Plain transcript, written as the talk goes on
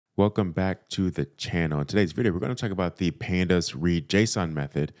Welcome back to the channel. In today's video, we're going to talk about the Pandas read JSON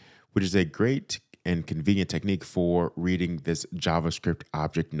method, which is a great and convenient technique for reading this JavaScript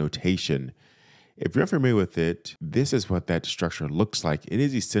object notation. If you're unfamiliar with it, this is what that structure looks like. It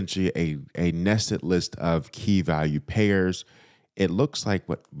is essentially a nested list of key value pairs. It looks like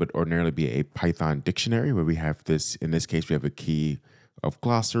what would ordinarily be a Python dictionary, where we have this, in this case, we have a key of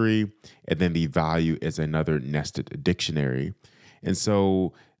glossary, and then the value is another nested dictionary. And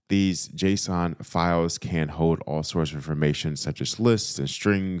so these JSON files can hold all sorts of information such as lists and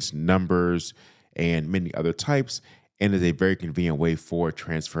strings, numbers, and many other types, and is a very convenient way for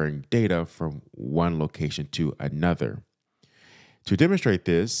transferring data from one location to another. To demonstrate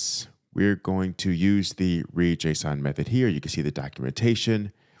this, we're going to use the read JSON method here. You can see the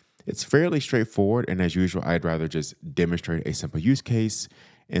documentation. It's fairly straightforward, and as usual, I'd rather just demonstrate a simple use case.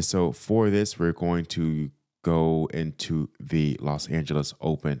 And so for this, we're going to go into the Los Angeles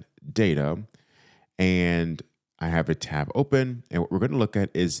Open data, and I have a tab open, and what we're going to look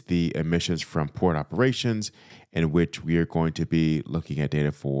at is the emissions from port operations, in which we are going to be looking at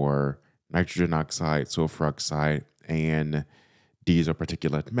data for nitrogen oxide, sulfur oxide, and diesel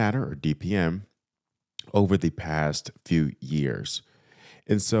particulate matter, or DPM, over the past few years.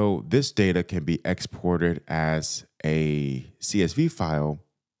 And so this data can be exported as a CSV file,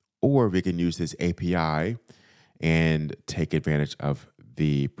 or we can use this API and take advantage of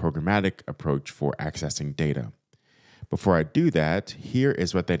the programmatic approach for accessing data. Before I do that, here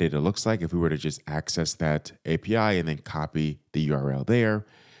is what that data looks like. If we were to just access that API and then copy the URL there,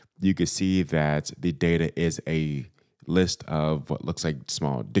 you can see that the data is a list of what looks like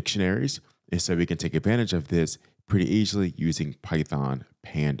small dictionaries. And so we can take advantage of this pretty easily using Python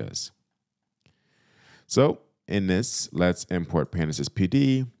pandas. So in this, let's import pandas as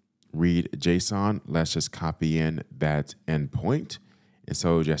PD, read JSON. Let's just copy in that endpoint. And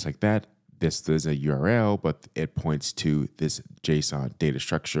so just like that, this is a URL, but it points to this JSON data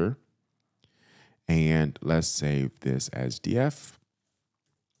structure. And let's save this as DF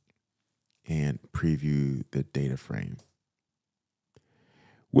and preview the data frame.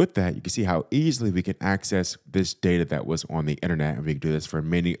 With that, you can see how easily we can access this data that was on the internet, and we can do this for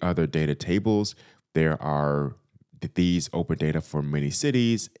many other data tables. There are these open data for many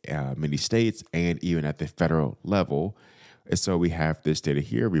cities, many states, and even at the federal level. And so we have this data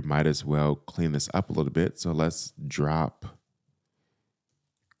here. We might as well clean this up a little bit. So let's drop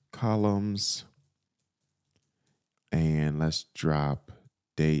columns, and let's drop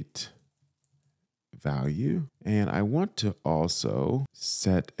date value. And I want to also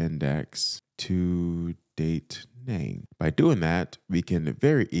set index to date name. By doing that, we can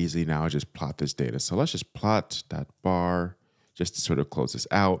very easily now just plot this data. So let's just plot.bar just to sort of close this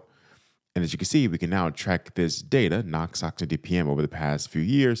out. And as you can see, we can now track this data, NOx, oxygen, DPM, over the past few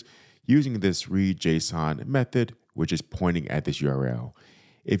years using this read JSON method, which is pointing at this URL.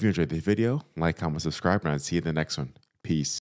 If you enjoyed this video, like, comment, subscribe, and I'll see you in the next one. Peace.